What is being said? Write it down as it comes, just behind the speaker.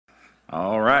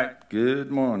All right.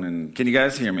 Good morning. Can you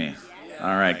guys hear me?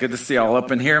 All right. Good to see you all up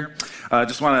in here.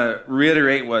 Just want to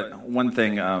reiterate one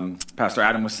thing Pastor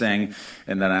Adam was saying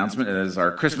in that announcement is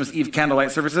our Christmas Eve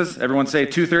candlelight services. Everyone say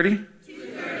 2:30?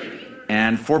 2:30.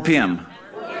 And 4 p.m.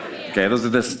 Okay, those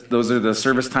are the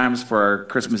service times for our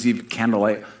Christmas Eve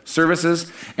candlelight services.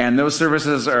 And those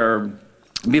services are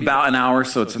be about an hour,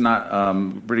 so it's not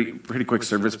pretty quick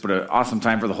service, but an awesome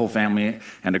time for the whole family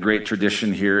and a great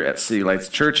tradition here at City Lights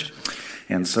Church.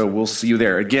 And so we'll see you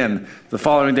there. Again, the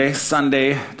following day,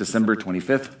 Sunday, December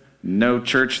 25th, no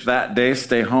church that day.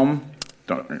 Stay home.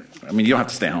 You don't have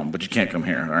to stay home, but you can't come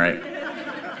here, all right?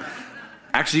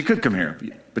 Actually, you could come here,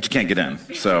 but you can't get in.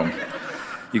 So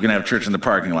you can have church in the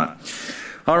parking lot.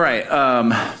 All right.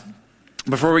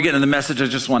 Before we get into the message, I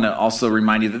just want to also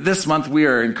remind you that this month we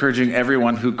are encouraging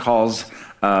everyone who calls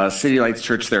City Lights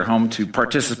Church their home to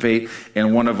participate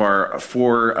in one of our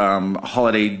 4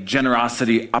 holiday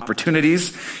generosity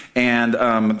opportunities. And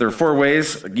there are 4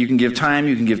 ways. You can give time,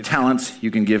 you can give talents, you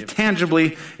can give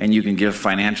tangibly, and you can give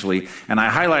financially. And I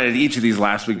highlighted each of these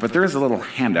last week, but there is a little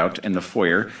handout in the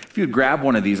foyer. If you grab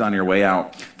one of these on your way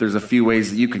out, there's a few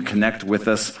ways that you can connect with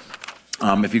us.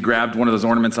 If you grabbed one of those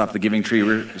ornaments off the giving tree,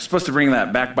 we're supposed to bring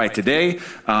that back by today.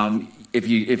 If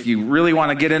you really want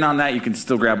to get in on that, you can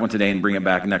still grab one today and bring it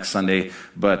back next Sunday,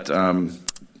 but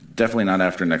definitely not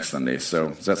after next Sunday. So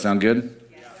does that sound good?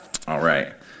 Yeah. All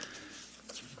right.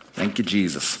 Thank you,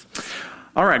 Jesus.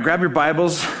 All right, grab your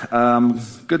Bibles.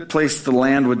 Good place to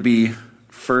land would be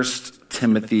 1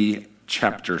 Timothy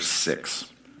chapter 6.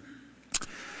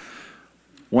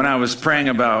 When I was praying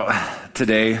about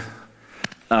today,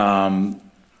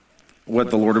 what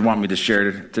the Lord would want me to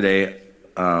share today,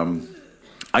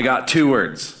 I got 2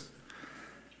 words.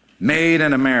 Made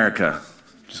in America.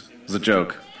 It was a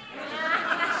joke.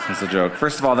 It's a joke.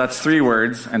 First of all, that's 3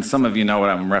 words, and some of you know what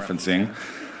I'm referencing.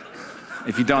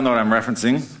 If you don't know what I'm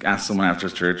referencing, ask someone after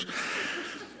church.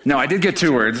 No, I did get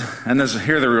 2 words, and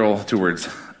here are the real 2 words.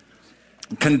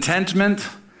 Contentment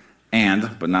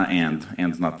and, but not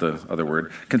and's not the other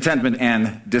word. Contentment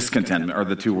and discontentment are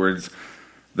the 2 words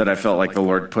that I felt like the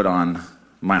Lord put on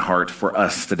my heart for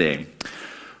us today.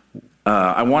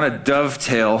 I want to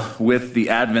dovetail with the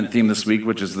Advent theme this week,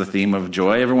 which is the theme of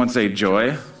joy. Everyone say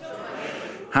joy. Joy.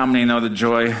 How many know that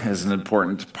joy is an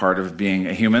important part of being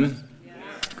a human? Yes.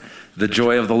 The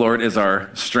joy of the Lord is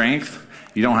our strength.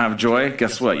 You don't have joy,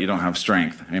 guess what? You don't have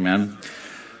strength. Amen.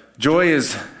 Joy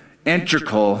is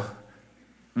integral,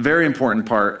 very important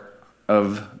part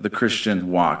of the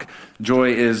Christian walk.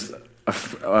 Joy is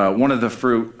one of the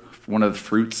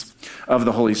fruits of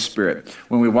the Holy Spirit.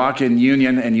 When we walk in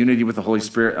union and unity with the Holy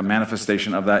Spirit, a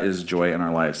manifestation of that is joy in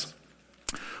our lives.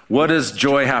 What does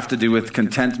joy have to do with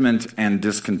contentment and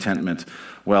discontentment?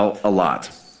 Well, a lot.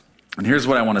 And here's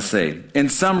what I want to say. In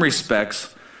some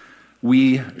respects,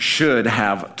 we should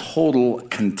have total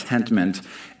contentment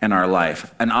in our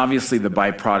life. And obviously the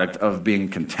byproduct of being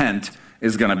content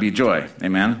is going to be joy.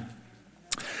 Amen?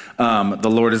 The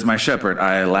Lord is my shepherd.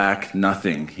 I lack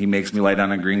nothing. He makes me lie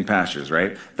down in green pastures,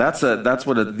 right? That's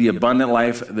what the abundant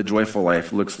life, the joyful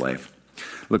life looks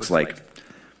like.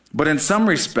 But in some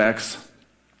respects,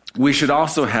 we should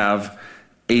also have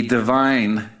a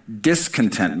divine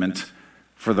discontentment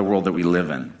for the world that we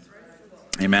live in.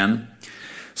 Amen?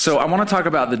 So I want to talk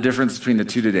about the difference between the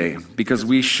two today, because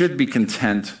we should be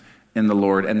content in the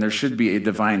Lord, and there should be a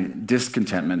divine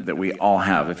discontentment that we all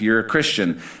have. If you're a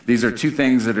Christian, these are 2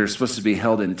 things that are supposed to be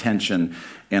held in tension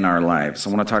in our lives. So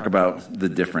I want to talk about the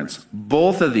difference.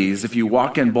 Both of these, if you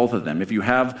walk in both of them, if you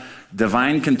have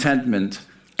divine contentment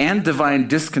and divine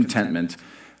discontentment,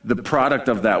 the product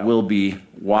of that will be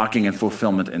walking in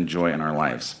fulfillment and joy in our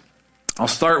lives. I'll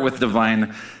start with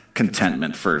divine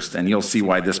contentment first, and you'll see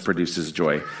why this produces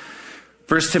joy.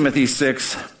 1 Timothy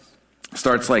 6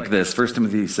 starts like this. 1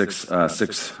 Timothy 6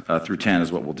 through 10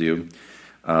 is what we'll do.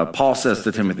 Paul says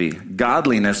to Timothy,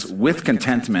 godliness with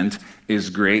contentment is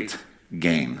great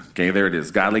gain. Okay, there it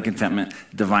is. Godly contentment,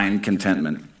 divine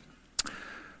contentment.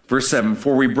 Verse 7,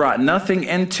 for we brought nothing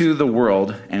into the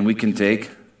world, and we can take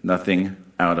nothing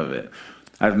out of it.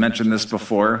 I've mentioned this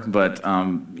before, but how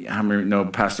many know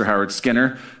Pastor Howard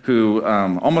Skinner, who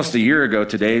almost a year ago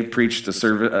today preached a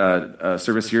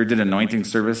service here, did an anointing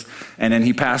service, and then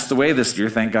he passed away this year.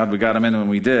 Thank God we got him in when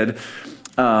we did.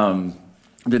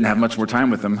 Didn't have much more time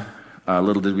with him.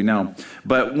 Little did we know.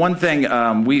 But one thing,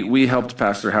 we helped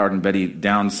Pastor Howard and Betty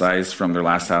downsize from their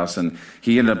last house, and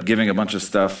he ended up giving a bunch of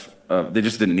stuff. They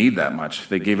just didn't need that much.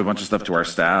 They gave a bunch of stuff to our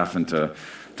staff and to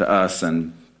us,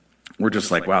 and we're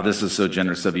just like, wow, this is so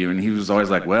generous of you. And he was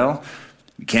always like, well,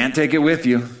 you can't take it with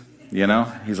you. You know,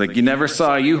 he's like, you never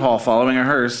saw a U-Haul following a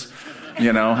hearse.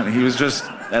 And he was just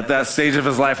at that stage of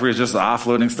his life where he was just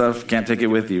offloading stuff. Can't take it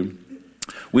with you.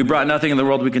 We brought nothing in the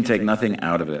world. We can take nothing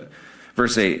out of it.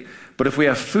 Verse 8, but if we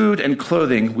have food and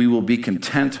clothing, we will be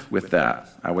content with that.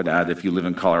 I would add, if you live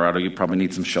in Colorado, you probably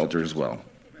need some shelter as well.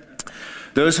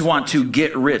 Those who want to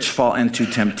get rich fall into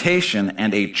temptation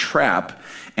and a trap,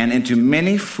 and into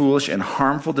many foolish and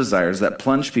harmful desires that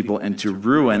plunge people into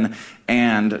ruin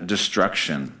and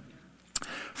destruction.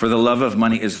 For the love of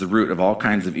money is the root of all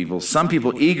kinds of evil. Some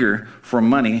people eager for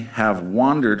money have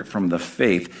wandered from the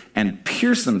faith and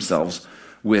pierced themselves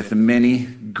with many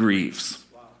griefs.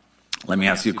 Let me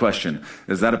ask you a question.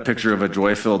 Is that a picture of a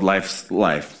joy-filled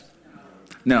life?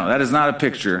 No, that is not a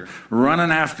picture.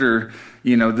 Running after,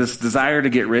 this desire to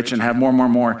get rich and have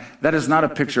more. That is not a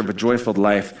picture of a joy-filled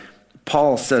life.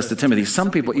 Paul says to Timothy, some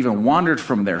people even wandered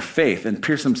from their faith and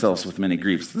pierced themselves with many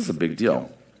griefs. This is a big deal.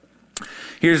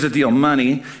 Here's the deal.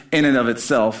 Money in and of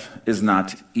itself is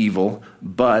not evil,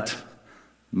 but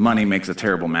money makes a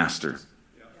terrible master.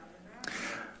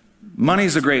 Money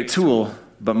is a great tool,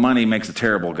 but money makes a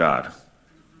terrible God.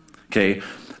 Okay?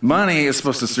 Money is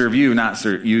supposed to serve you, not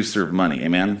you serve money.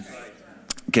 Amen?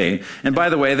 Okay. And by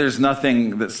the way, there's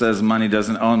nothing that says money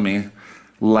doesn't own me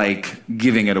like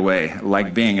giving it away,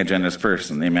 like being a generous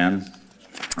person. Amen?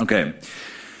 Okay.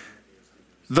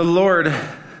 The Lord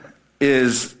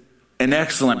is an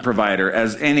excellent provider,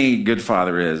 as any good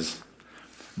father is.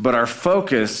 But our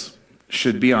focus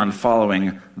should be on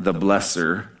following the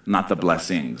blesser, not the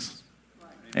blessings.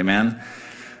 Amen?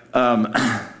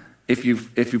 If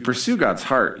you pursue God's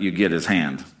heart, you get his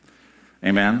hand.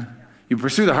 Amen? You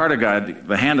pursue the heart of God,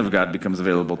 the hand of God becomes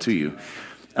available to you.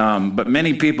 But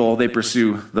many people, they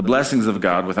pursue the blessings of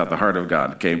God without the heart of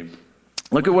God. Okay?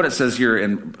 Look at what it says here,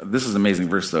 and this is an amazing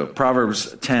verse though.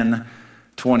 Proverbs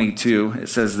 10:22, it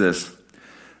says this,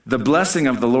 the blessing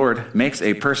of the Lord makes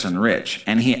a person rich,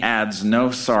 and he adds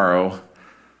no sorrow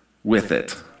with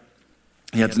it.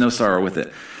 He adds no sorrow with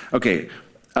it. Okay,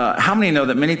 how many know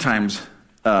that many times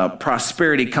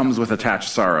prosperity comes with attached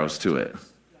sorrows to it?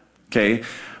 Okay,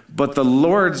 but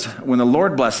when the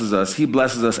Lord blesses us, he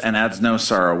blesses us and adds no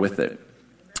sorrow with it.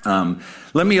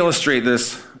 Let me illustrate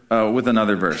this with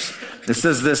another verse. It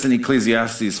says this in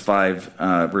Ecclesiastes 5,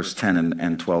 verse 10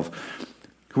 and 12.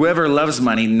 Whoever loves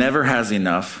money never has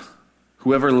enough.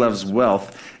 Whoever loves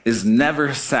wealth is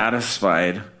never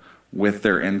satisfied with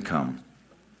their income.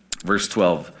 Verse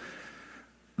 12.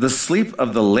 The sleep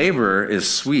of the laborer is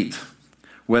sweet,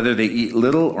 whether they eat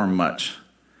little or much.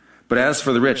 But as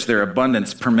for the rich, their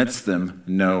abundance permits them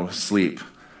no sleep.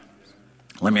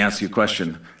 Let me ask you a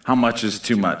question. How much is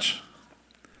too much?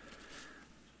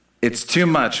 It's too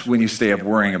much when you stay up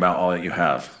worrying about all that you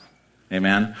have.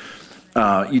 Amen?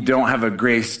 You don't have a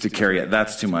grace to carry it.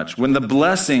 That's too much. When the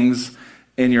blessings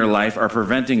in your life are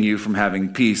preventing you from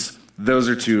having peace, those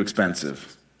are too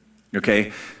expensive.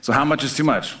 Okay? So how much is too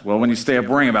much? Well, when you stay up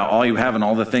worrying about all you have and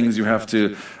all the things you have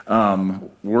to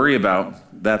worry about,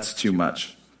 that's too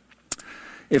much.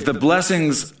 If the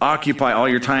blessings occupy all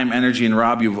your time, energy, and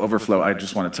rob you of overflow, I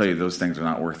just want to tell you those things are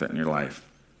not worth it in your life.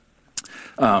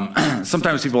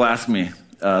 Sometimes people ask me,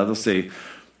 they'll say,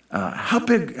 how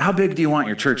big do you want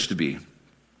your church to be?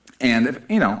 And if,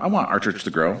 I want our church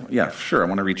to grow. Yeah, sure, I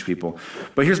want to reach people.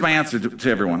 But here's my answer to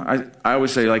everyone. I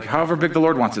always say, however big the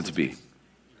Lord wants it to be.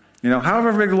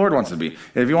 However big the Lord wants it to be.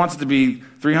 If he wants it to be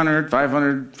 300,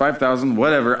 500, 5,000,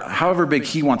 whatever, however big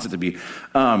he wants it to be.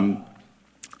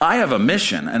 I have a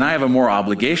mission, and I have a moral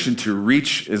obligation to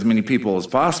reach as many people as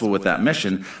possible with that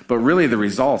mission, but really the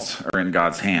results are in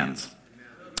God's hands.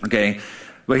 Okay?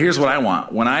 But here's what I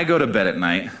want. When I go to bed at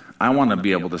night, I want to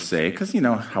be able to say, because you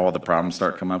know how all the problems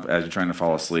start coming up as you're trying to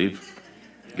fall asleep.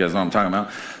 You guys know what I'm talking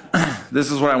about? This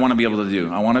is what I want to be able to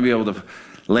do. I want to be able to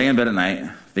lay in bed at night,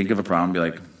 think of a problem, be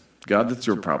like, God, that's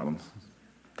your problem.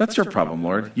 That's your problem,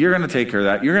 Lord. You're going to take care of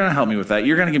that. You're going to help me with that.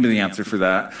 You're going to give me the answer for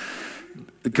that.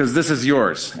 Because this is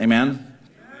yours. Amen?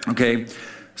 Okay?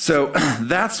 So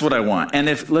that's what I want. And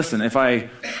if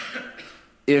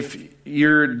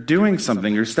you're doing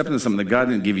something, you're stepping into something that God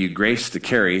didn't give you grace to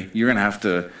carry, you're going to have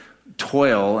to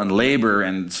toil and labor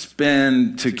and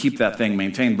spend to keep that thing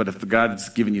maintained. But if God's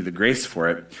given you the grace for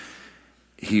it,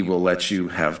 he will let you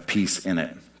have peace in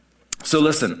it. So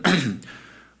listen,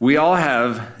 we all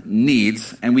have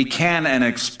needs, and we can and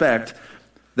expect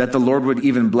that the Lord would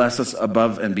even bless us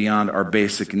above and beyond our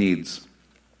basic needs.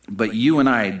 But you and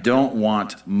I don't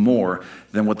want more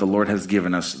than what the Lord has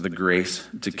given us the grace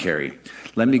to carry.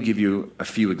 Let me give you a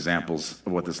few examples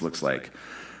of what this looks like.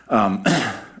 Over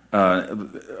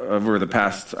the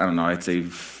past, I'd say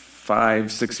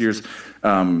 5-6 years,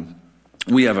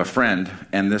 we have a friend,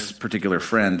 and this particular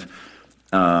friend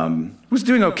was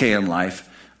doing okay in life.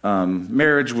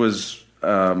 Marriage was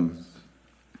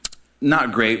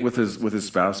not great with his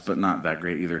spouse, but not that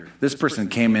great either. This person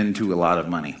came into a lot of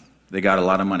money. They got a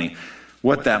lot of money.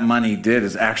 What that money did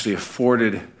is actually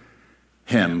afforded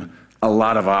him a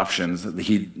lot of options that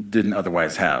he didn't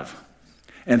otherwise have.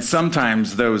 And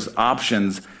sometimes those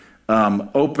options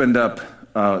opened up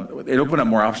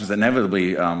more options that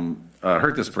inevitably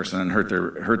hurt this person and hurt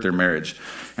their marriage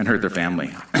and hurt their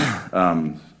family.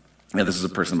 This is a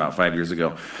person about 5 years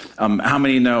ago. How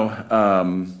many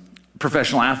know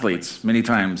professional athletes? Many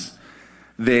times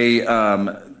they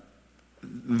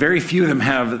very few of them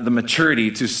have the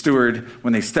maturity to steward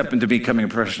when they step into becoming a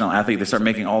professional athlete. They start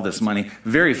making all this money.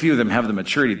 Very few of them have the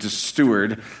maturity to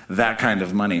steward that kind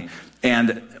of money.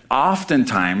 And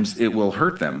oftentimes it will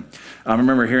hurt them. I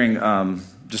remember hearing,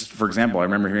 just for example,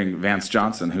 Vance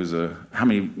Johnson, how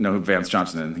many know who Vance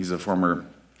Johnson is? He's a former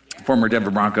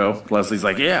Denver Bronco. Leslie's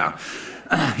like, yeah.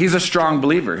 He's a strong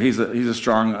believer. He's a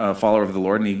strong follower of the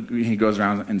Lord, and he goes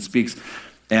around and speaks.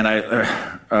 And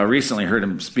I recently heard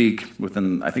him speak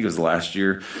within, I think it was the last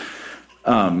year,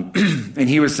 and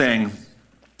he was saying,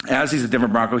 as he's a Denver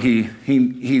Bronco, he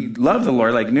loved the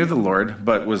Lord, like knew the Lord,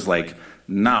 but was like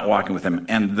not walking with him.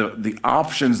 And the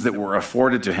options that were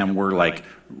afforded to him were like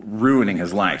ruining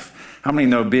his life. How many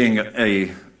know being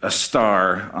a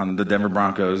star on the Denver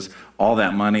Broncos, all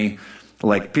that money,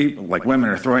 like people, like women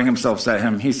are throwing themselves at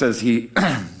him? He says he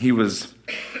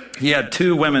had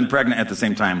 2 women pregnant at the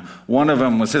same time. One of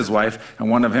them was his wife, and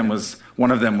one of them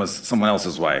was someone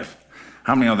else's wife.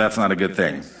 How many know that's not a good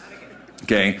thing?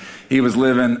 Okay, he was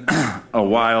living a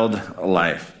wild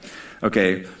life.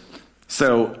 Okay,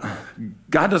 so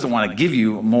God doesn't want to give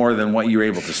you more than what you're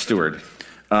able to steward.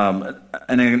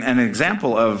 An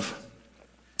example of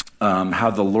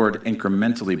how the Lord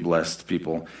incrementally blessed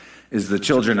people is the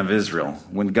children of Israel.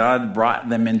 When God brought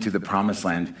them into the promised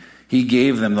land, he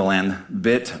gave them the land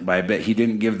bit by bit. He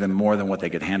didn't give them more than what they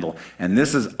could handle. And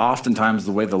this is oftentimes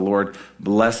the way the Lord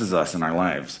blesses us in our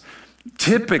lives.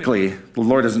 Typically, the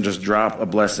Lord doesn't just drop a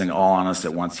blessing all on us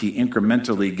at once. He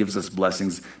incrementally gives us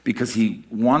blessings because he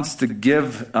wants to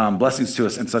give blessings to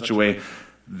us in such a way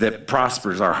that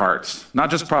prospers our hearts. Not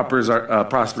just prospers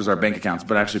our bank accounts,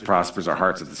 but actually prospers our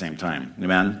hearts at the same time.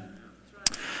 Amen?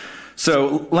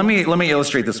 So let me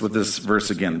illustrate this with this verse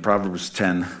again. Proverbs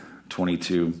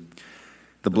 10:22.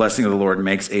 The blessing of the Lord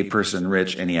makes a person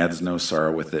rich, and he adds no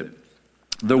sorrow with it.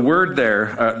 The word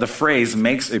there, the phrase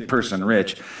makes a person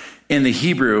rich, in the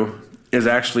Hebrew is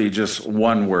actually just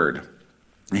one word.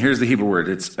 And here's the Hebrew word.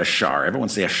 It's ashar. Everyone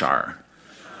say ashar.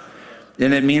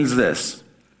 And it means this: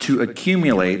 to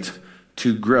accumulate,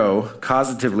 to grow,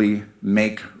 causatively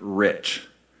make rich.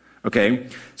 Okay?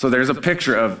 So there's a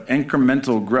picture of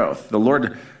incremental growth. The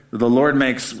Lord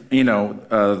makes,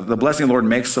 the blessing of the Lord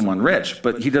makes someone rich,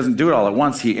 but he doesn't do it all at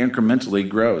once. He incrementally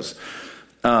grows.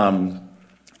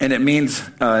 And it means,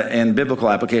 in biblical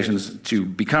applications, to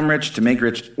become rich, to make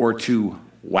rich, or to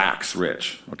wax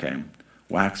rich. Okay,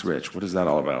 wax rich. What is that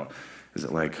all about? Is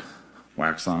it like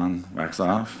wax on, wax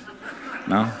off?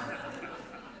 No?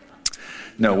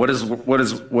 No, what does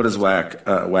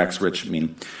wax rich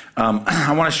mean?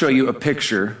 I want to show you a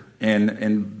picture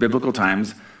in biblical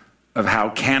times of how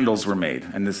candles were made.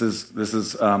 And this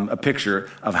is a picture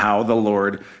of how the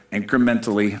Lord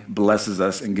incrementally blesses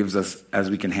us and gives us as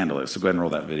we can handle it. So go ahead and roll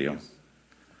that video.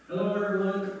 Hello,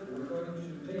 everyone. We're going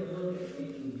to take a look at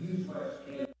making beeswax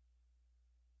candles.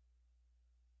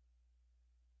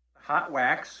 Hot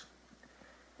wax,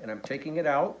 and I'm taking it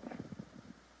out.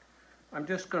 I'm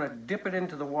just going to dip it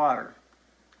into the water.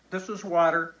 This is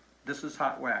water. This is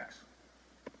hot wax.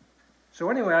 So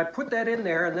anyway, I put that in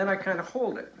there, and then I kind of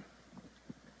hold it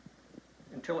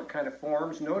until it kind of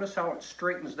forms. Notice how it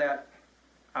straightens that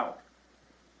out.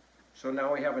 So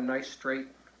now we have a nice straight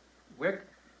wick.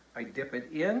 I dip it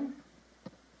in,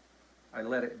 I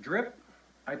let it drip,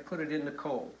 I put it in the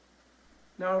coal.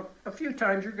 Now a few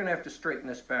times you're going to have to straighten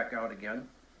this back out again.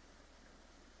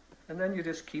 And then you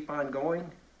just keep on going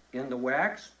in the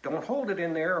wax. Don't hold it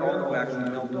in there or all the wax will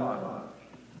melt off.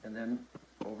 And then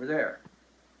over there.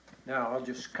 Now I'll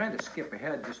just kind of skip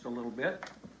ahead just a little bit.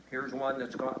 Here's one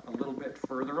that's got a little bit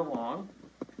further along.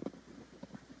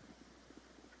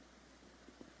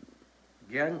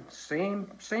 Again,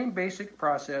 same basic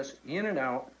process, in and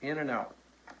out, in and out.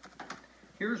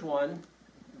 Here's one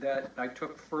that I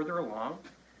took further along,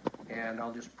 and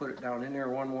I'll just put it down in there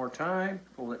one more time,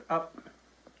 pull it up.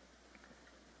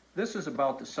 This is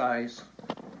about the size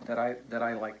that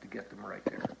I like to get them right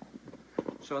there.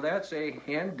 So that's a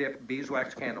hand-dipped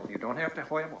beeswax candle. You don't have to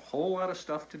have a whole lot of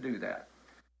stuff to do that.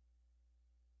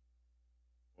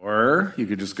 Or you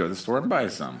could just go to the store and buy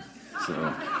some. So,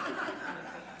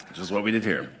 which is what we did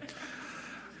here.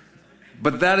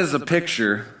 But that is a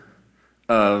picture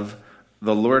of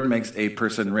the Lord makes a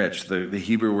person rich. The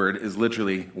Hebrew word is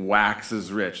literally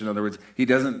waxes rich. In other words, he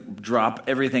doesn't drop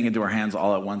everything into our hands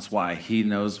all at once. Why? He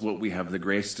knows what we have the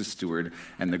grace to steward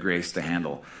and the grace to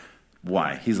handle.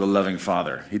 Why? He's a loving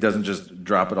Father. He doesn't just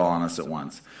drop it all on us at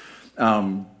once.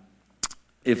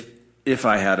 If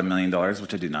I had $1 million,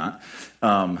 which I do not,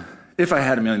 if I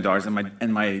had $1 million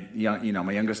and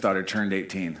my youngest daughter turned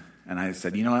 18, and I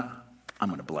said, you know what? I'm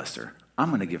going to bless her. I'm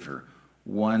going to give her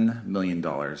 $1 million.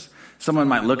 Someone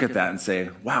might look at that and say,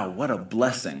 wow, what a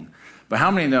blessing. But how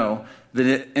many know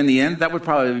that in the end, that would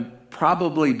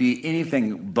probably be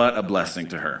anything but a blessing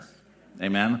to her?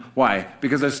 Amen? Why?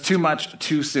 Because there's too much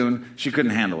too soon. She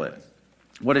couldn't handle it.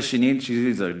 What does she need? She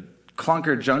needs a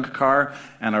clunker junk car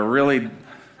and a really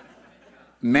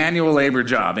manual labor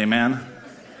job. Amen?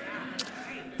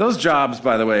 Those jobs,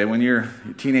 by the way, when you're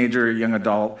a teenager, young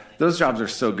adult, those jobs are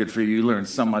so good for you. You learn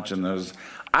so much in those.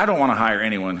 I don't want to hire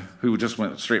anyone who just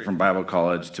went straight from Bible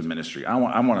college to ministry. I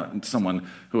want someone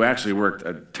who actually worked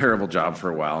a terrible job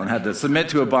for a while and had to submit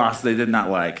to a boss they did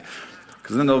not like,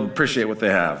 because then they'll appreciate what they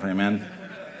have. Amen?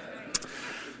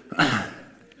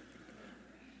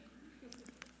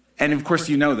 And of course,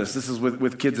 you know this. This is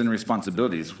with kids and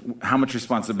responsibilities. How much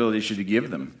responsibility should you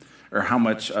give them? Or how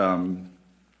much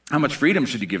freedom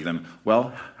should you give them?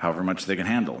 Well, however much they can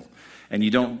handle. And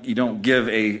you don't give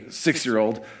a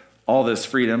 6-year-old all this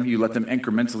freedom. You let them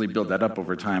incrementally build that up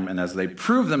over time. And as they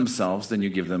prove themselves, then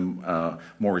you give them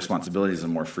more responsibilities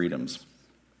and more freedoms.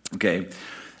 Okay,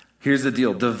 here's the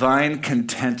deal. Divine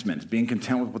contentment, being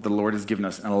content with what the Lord has given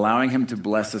us and allowing him to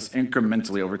bless us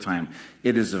incrementally over time.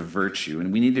 It is a virtue.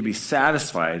 And we need to be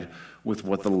satisfied with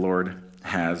what the Lord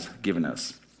has given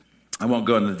us. I won't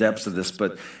go into the depths of this,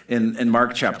 but in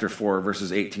Mark chapter 4,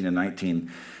 verses 18 and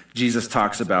 19, Jesus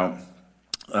talks about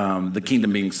the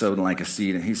kingdom being sown like a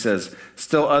seed. And he says,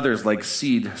 still others like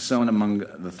seed sown among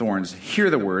the thorns hear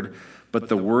the word, but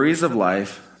the worries of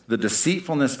life, the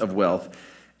deceitfulness of wealth,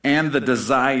 and the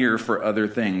desire for other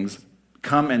things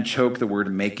come and choke the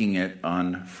word, making it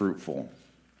unfruitful.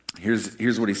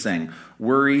 Here's what he's saying.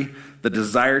 Worry, the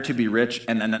desire to be rich,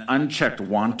 and an unchecked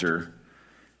wanter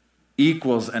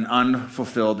equals an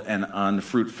unfulfilled and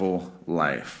unfruitful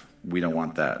life. We don't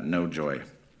want that. No joy.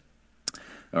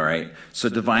 All right, so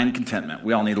divine contentment.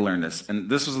 We all need to learn this. And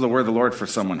this was the word of the Lord for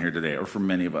someone here today, or for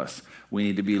many of us. We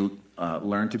need to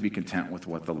learn to be content with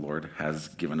what the Lord has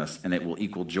given us, and it will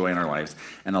equal joy in our lives.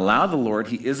 And allow the Lord,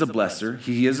 he is a blesser,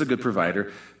 he is a good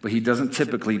provider, but he doesn't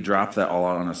typically drop that all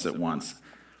on us at once.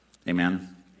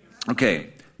 Amen? Okay,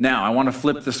 now I want to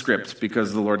flip the script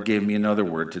because the Lord gave me another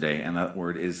word today, and that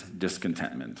word is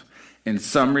discontentment. In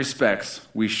some respects,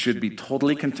 we should be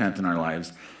totally content in our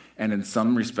lives, and in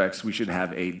some respects, we should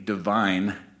have a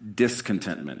divine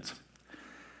discontentment.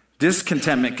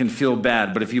 Discontentment can feel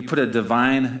bad, but if you put a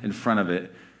divine in front of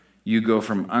it, you go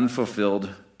from unfulfilled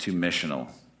to missional.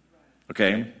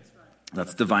 Okay?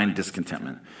 That's divine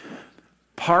discontentment.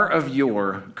 Part of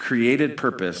your created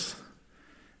purpose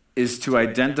is to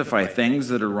identify things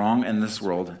that are wrong in this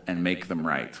world and make them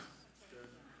right.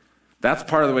 That's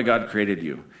part of the way God created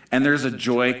you. And there's a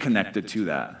joy connected to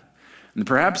that. And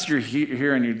perhaps you're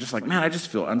here and you're just like, man, I just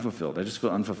feel unfulfilled. I just feel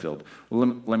unfulfilled.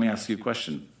 Well, let me ask you a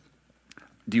question.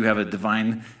 Do you have a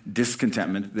divine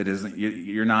discontentment that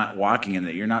you're not walking in,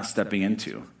 that you're not stepping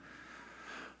into?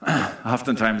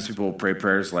 Oftentimes people will pray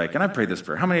prayers like, and I prayed this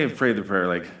prayer. How many have prayed the prayer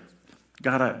like,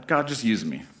 God, just use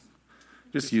me.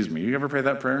 Just use me. You ever pray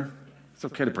that prayer? It's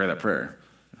okay to pray that prayer.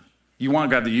 You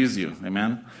want God to use you.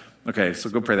 Amen? Okay, so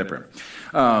go pray that prayer.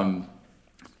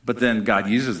 But then God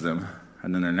uses them.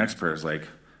 And then their next prayer is like,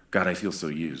 God, I feel so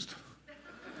used.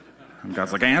 And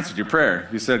God's like, I answered your prayer.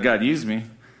 You said, God, use me.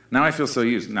 Now I feel so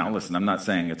used. Now listen, I'm not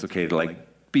saying it's okay to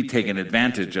be taken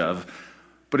advantage of.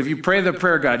 But if you pray the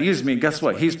prayer, God, use me, guess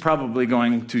what? He's probably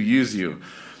going to use you.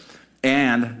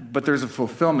 But there's a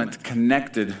fulfillment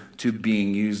connected to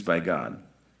being used by God.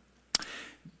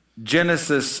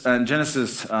 Genesis,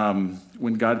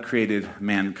 when God created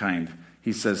mankind,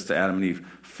 he says to Adam and Eve,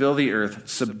 fill the earth,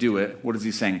 subdue it. What is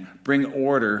he saying? Bring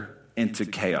order into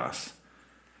chaos.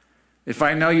 If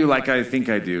I know you like I think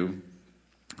I do,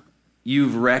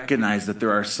 you've recognized that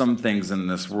there are some things in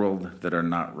this world that are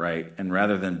not right. And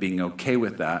rather than being okay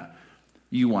with that,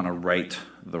 you want to right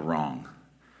the wrong.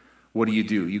 What do?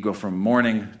 You go from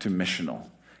mourning to missional.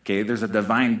 Okay, there's a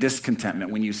divine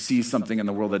discontentment when you see something in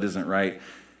the world that isn't right.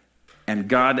 And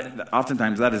God,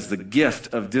 oftentimes that is the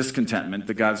gift of discontentment,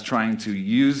 that God's trying to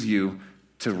use you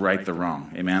to right the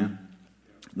wrong. Amen?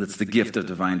 That's the gift of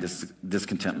divine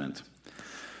discontentment.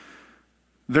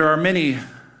 There are many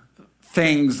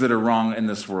things that are wrong in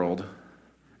this world,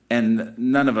 and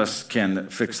none of us can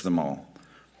fix them all.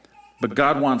 But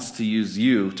God wants to use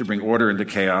you to bring order into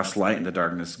chaos, light into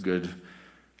darkness, good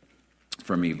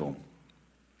from evil.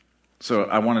 So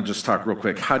I want to just talk real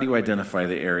quick. How do you identify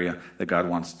the area that God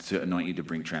wants to anoint you to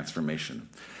bring transformation?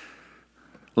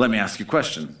 Let me ask you a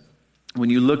question. When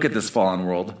you look at this fallen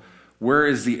world, where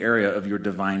is the area of your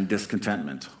divine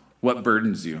discontentment? What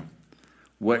burdens you?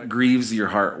 What grieves your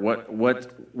heart?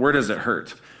 Where does it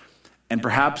hurt? And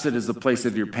perhaps it is the place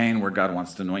of your pain where God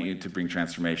wants to anoint you to bring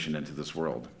transformation into this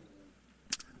world.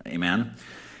 Amen?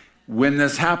 When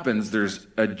this happens, there's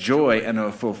a joy and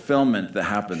a fulfillment that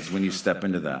happens when you step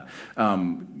into that.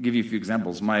 Give you a few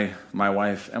examples. My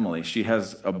wife, Emily, she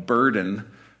has a burden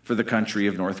for the country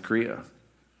of North Korea.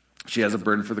 She has a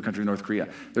burden for the country of North Korea.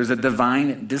 There's a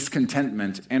divine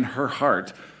discontentment in her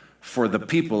heart for the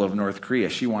people of North Korea.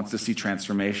 She wants to see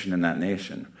transformation in that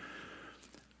nation.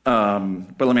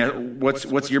 But let me ask,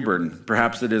 what's your burden?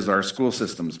 Perhaps it is our school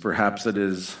systems. Perhaps it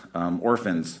is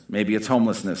orphans. Maybe it's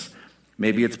homelessness.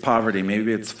 Maybe it's poverty.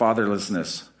 Maybe it's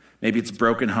fatherlessness. Maybe it's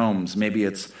broken homes. Maybe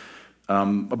it's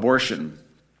abortion.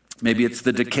 Maybe it's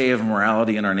the decay of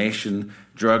morality in our nation,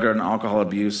 drug and alcohol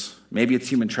abuse. Maybe it's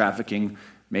human trafficking.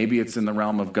 Maybe it's in the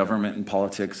realm of government and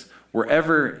politics.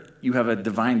 Wherever you have a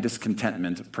divine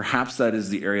discontentment, perhaps that is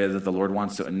the area that the Lord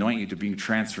wants to anoint you to bring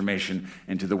transformation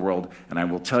into the world. And I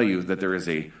will tell you that there is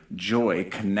a joy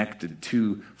connected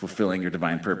to fulfilling your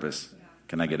divine purpose.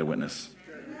 Can I get a witness?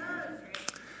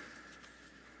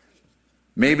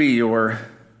 Maybe your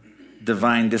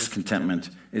divine discontentment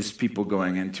is people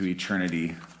going into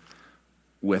eternity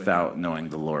without knowing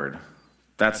the Lord.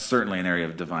 That's certainly an area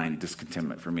of divine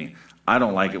discontentment for me. I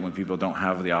don't like it when people don't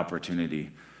have the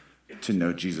opportunity to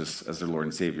know Jesus as their Lord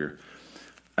and Savior.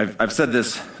 I've said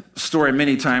this story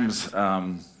many times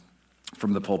from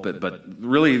the pulpit, but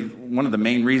really one of the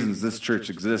main reasons this church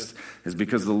exists is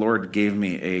because the Lord gave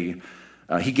me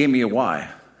He gave me a why.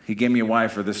 He gave me a why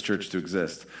for this church to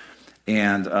exist.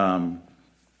 And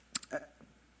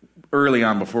early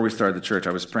on, before we started the church,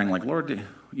 I was praying like, Lord, do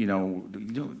you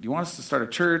want us to start a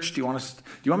church? Do you want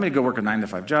me to go work a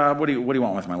 9-to-5 job? What do you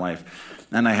want with my life?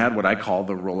 And I had what I call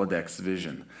the Rolodex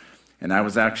vision. And I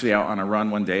was actually out on a run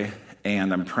one day,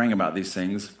 and I'm praying about these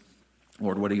things.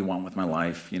 Lord, what do you want with my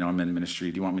life? I'm in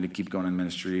ministry. Do you want me to keep going in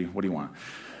ministry? What do you want?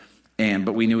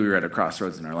 But we knew we were at a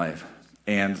crossroads in our life.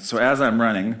 And so as I'm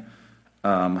running,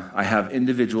 I have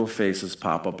individual faces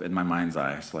pop up in my mind's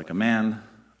eye. So like a man,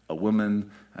 a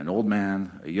woman, an old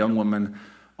man, a young woman,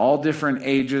 all different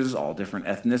ages, all different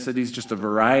ethnicities, just a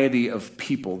variety of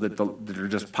people that are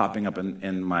just popping up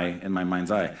in my mind's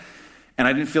eye. And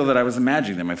I didn't feel that I was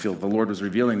imagining them. I feel the Lord was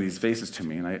revealing these faces to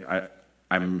me. And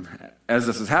I'm as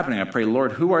this is happening, I pray,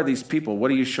 Lord, who are these people?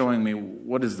 What are you showing me?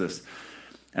 What is this?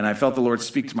 And I felt the Lord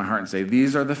speak to my heart and say,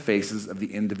 these are the faces of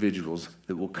the individuals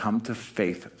that will come to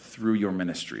faith through your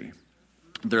ministry.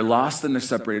 They're lost and they're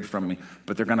separated from me,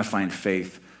 but they're going to find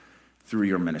faith through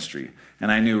your ministry.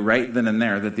 And I knew right then and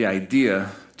there that the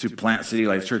idea to plant City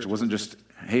Life Church wasn't just,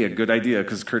 hey, a good idea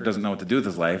because Kurt doesn't know what to do with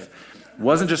his life. It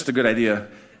wasn't just a good idea.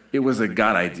 It was a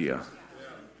God idea.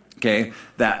 Okay?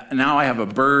 That now I have a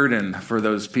burden for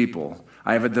those people.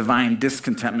 I have a divine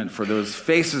discontentment for those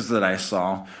faces that I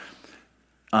saw.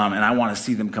 And I want to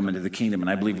see them come into the kingdom. And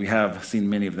I believe we have seen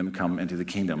many of them come into the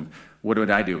kingdom. What did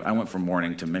I do? I went from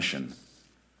mourning to mission.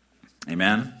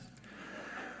 Amen?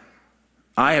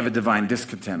 I have a divine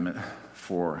discontentment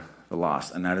for the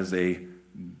lost, and that is a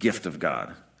gift of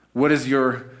God. What is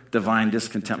your divine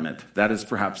discontentment? That is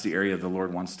perhaps the area the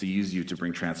Lord wants to use you to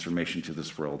bring transformation to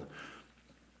this world.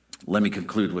 Let me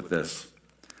conclude with this.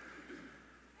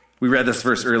 We read this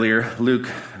verse earlier, Luke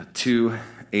 2,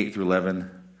 8 through 11.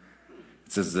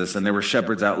 It says this, and there were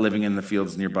shepherds out living in the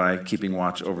fields nearby, keeping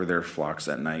watch over their flocks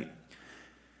at night.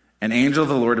 An angel of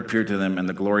the Lord appeared to them, and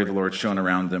the glory of the Lord shone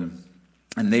around them,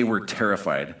 and they were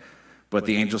terrified. But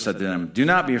the angel said to them, do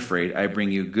not be afraid. I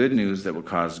bring you good news that will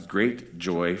cause great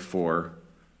joy for,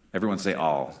 everyone say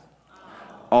all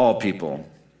people.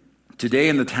 Today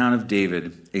in the town of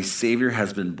David, a Savior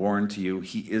has been born to you.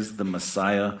 He is the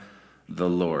Messiah, the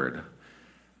Lord.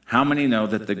 How many know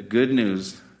that the good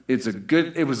news,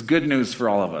 it was good news for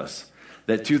all of us,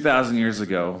 that 2,000 years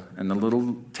ago in a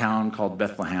little town called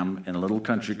Bethlehem, in a little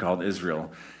country called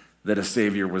Israel, that a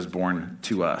Savior was born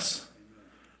to us.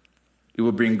 It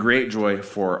will bring great joy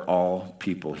for all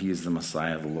people. He is the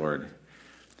Messiah, the Lord.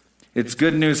 It's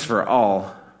good news for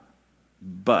all,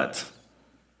 but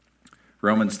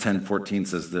Romans 10:14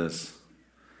 says this,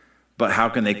 but how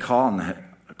can they call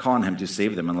call on him to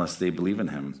save them unless they believe in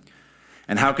him.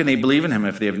 And how can they believe in him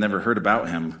if they have never heard about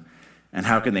him? And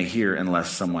how can they hear unless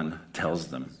someone tells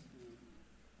them?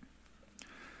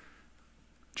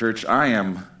 Church, I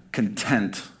am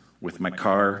content with my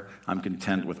car. I'm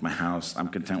content with my house. I'm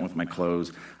content with my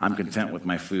clothes. I'm content with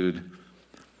my food.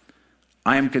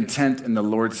 I am content in the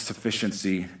Lord's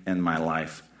sufficiency in my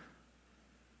life.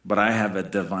 But I have a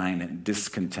divine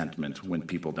discontentment when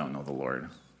people don't know the Lord.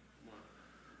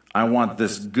 I want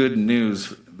this good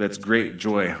news that's great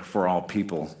joy for all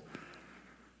people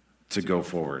to go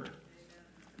forward.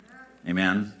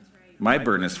 Amen? My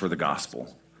burden is for the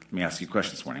gospel. Let me ask you a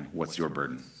question this morning. What's your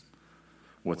burden?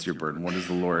 What's your burden? What is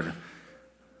the Lord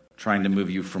trying to move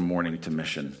you from mourning to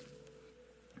mission?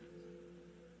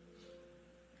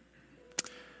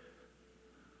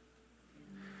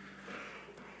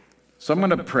 So I'm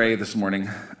going to pray this morning.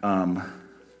 I'm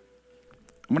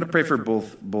going to pray for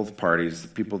both parties, the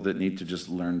people that need to just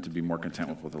learn to be more content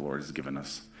with what the Lord has given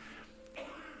us.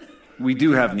 We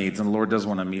do have needs, and the Lord does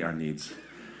want to meet our needs.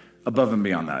 Above and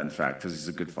beyond that, in fact, because he's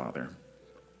a good father.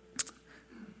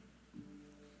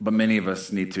 But many of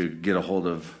us need to get a hold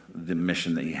of the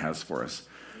mission that he has for us.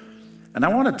 And I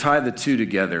want to tie the two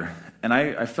together. And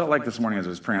I felt like this morning as I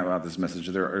was praying about this message,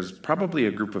 there is probably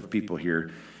a group of people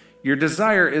here. Your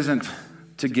desire isn't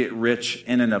to get rich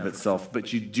in and of itself,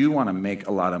 but you do want to make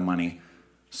a lot of money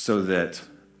so that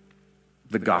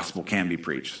the gospel can be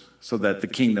preached, so that the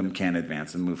kingdom can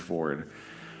advance and move forward.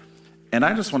 And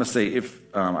I just want to say,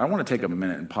 I want to take a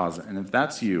minute and pause. And if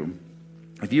that's you,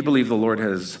 if you believe the Lord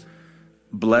has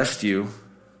blessed you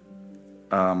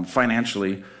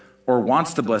financially, or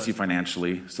wants to bless you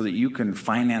financially so that you can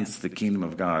finance the kingdom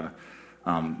of God,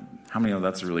 how many know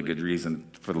that's a really good reason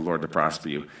for the Lord to prosper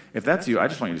you? If that's you, I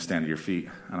just want you to stand to your feet,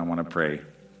 and I want to pray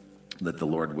that the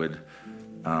Lord would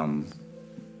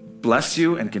bless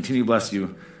you and continue to bless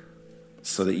you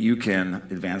so that you can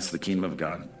advance the kingdom of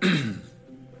God.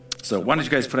 So why don't you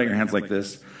guys put out your hands like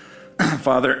this?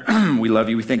 Father, we love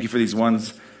you. We thank you for these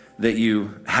ones that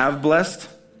you have blessed.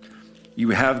 You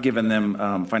have given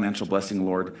them financial blessing,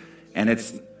 Lord. And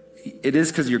it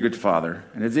is because you're a good father.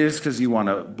 And it is because you want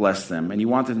to bless them. And you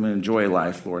want them to enjoy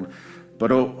life, Lord.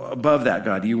 But above that,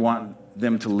 God, you want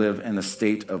them to live in a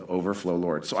state of overflow,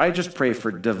 Lord. So I just pray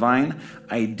for divine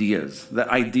ideas. The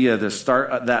idea to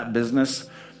start that business,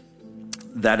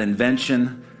 that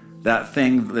invention, that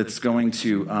thing that's going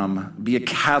to be a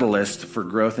catalyst for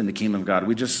growth in the kingdom of God.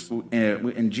 We just,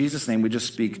 in Jesus' name, we just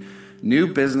speak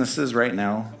new businesses right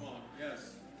now,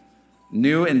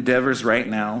 new endeavors right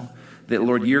now, that,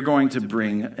 Lord, you're going to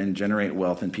bring and generate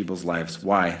wealth in people's lives.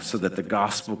 Why? So that the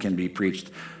gospel can be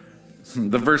preached.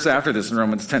 The verse after this in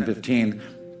Romans 10:15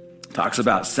 talks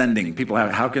about sending. People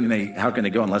how can they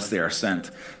go unless they are sent?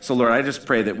 So, Lord, I just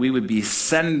pray that we would be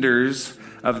senders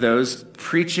of those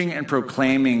preaching and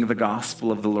proclaiming the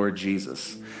gospel of the Lord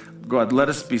Jesus. God, let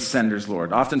us be senders,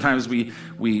 Lord. Oftentimes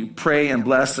we pray and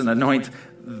bless and anoint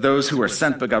those who are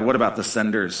sent, but God, what about the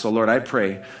senders? So, Lord, I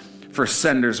pray for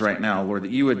senders right now, Lord,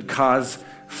 that you would cause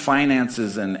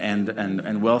finances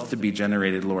and wealth to be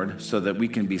generated, Lord, so that we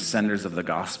can be senders of the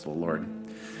gospel, Lord.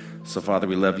 So, Father,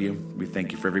 we love you. We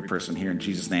thank you for every person here in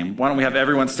Jesus' name. Why don't we have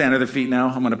everyone stand to their feet now?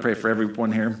 I'm going to pray for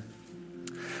everyone here.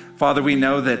 Father, we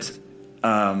know that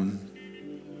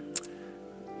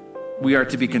we are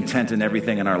to be content in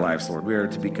everything in our lives, Lord. We are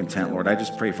to be content, Lord. I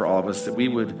just pray for all of us that we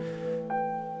would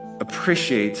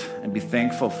appreciate and be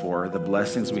thankful for the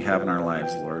blessings we have in our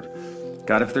lives, Lord.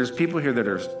 God, if there's people here that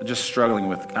are just struggling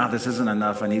with, this isn't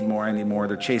enough, I need more,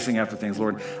 they're chasing after things,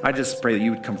 Lord, I just pray that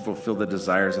you would come fulfill the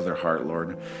desires of their heart,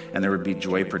 Lord, and there would be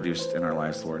joy produced in our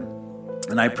lives, Lord.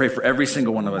 And I pray for every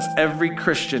single one of us. Every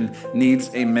Christian needs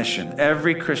a mission.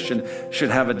 Every Christian should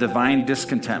have a divine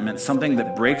discontentment, something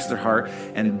that breaks their heart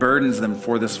and burdens them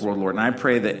for this world, Lord. And I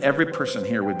pray that every person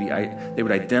here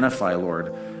would identify,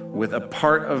 Lord, with a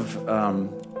part of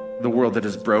the world that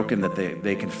is broken that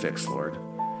they can fix, Lord.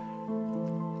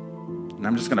 And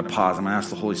I'm just going to pause. I'm going to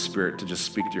ask the Holy Spirit to just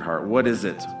speak to your heart. What is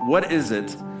it? What is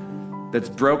it that's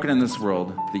broken in this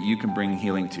world that you can bring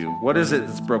healing to? What is it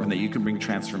that's broken that you can bring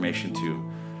transformation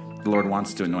to? The Lord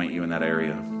wants to anoint you in that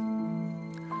area.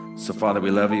 So, Father, we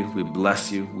love you. We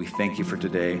bless you. We thank you for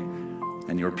today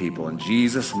and your people. In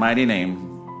Jesus' mighty name,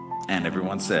 and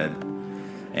everyone said,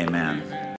 amen.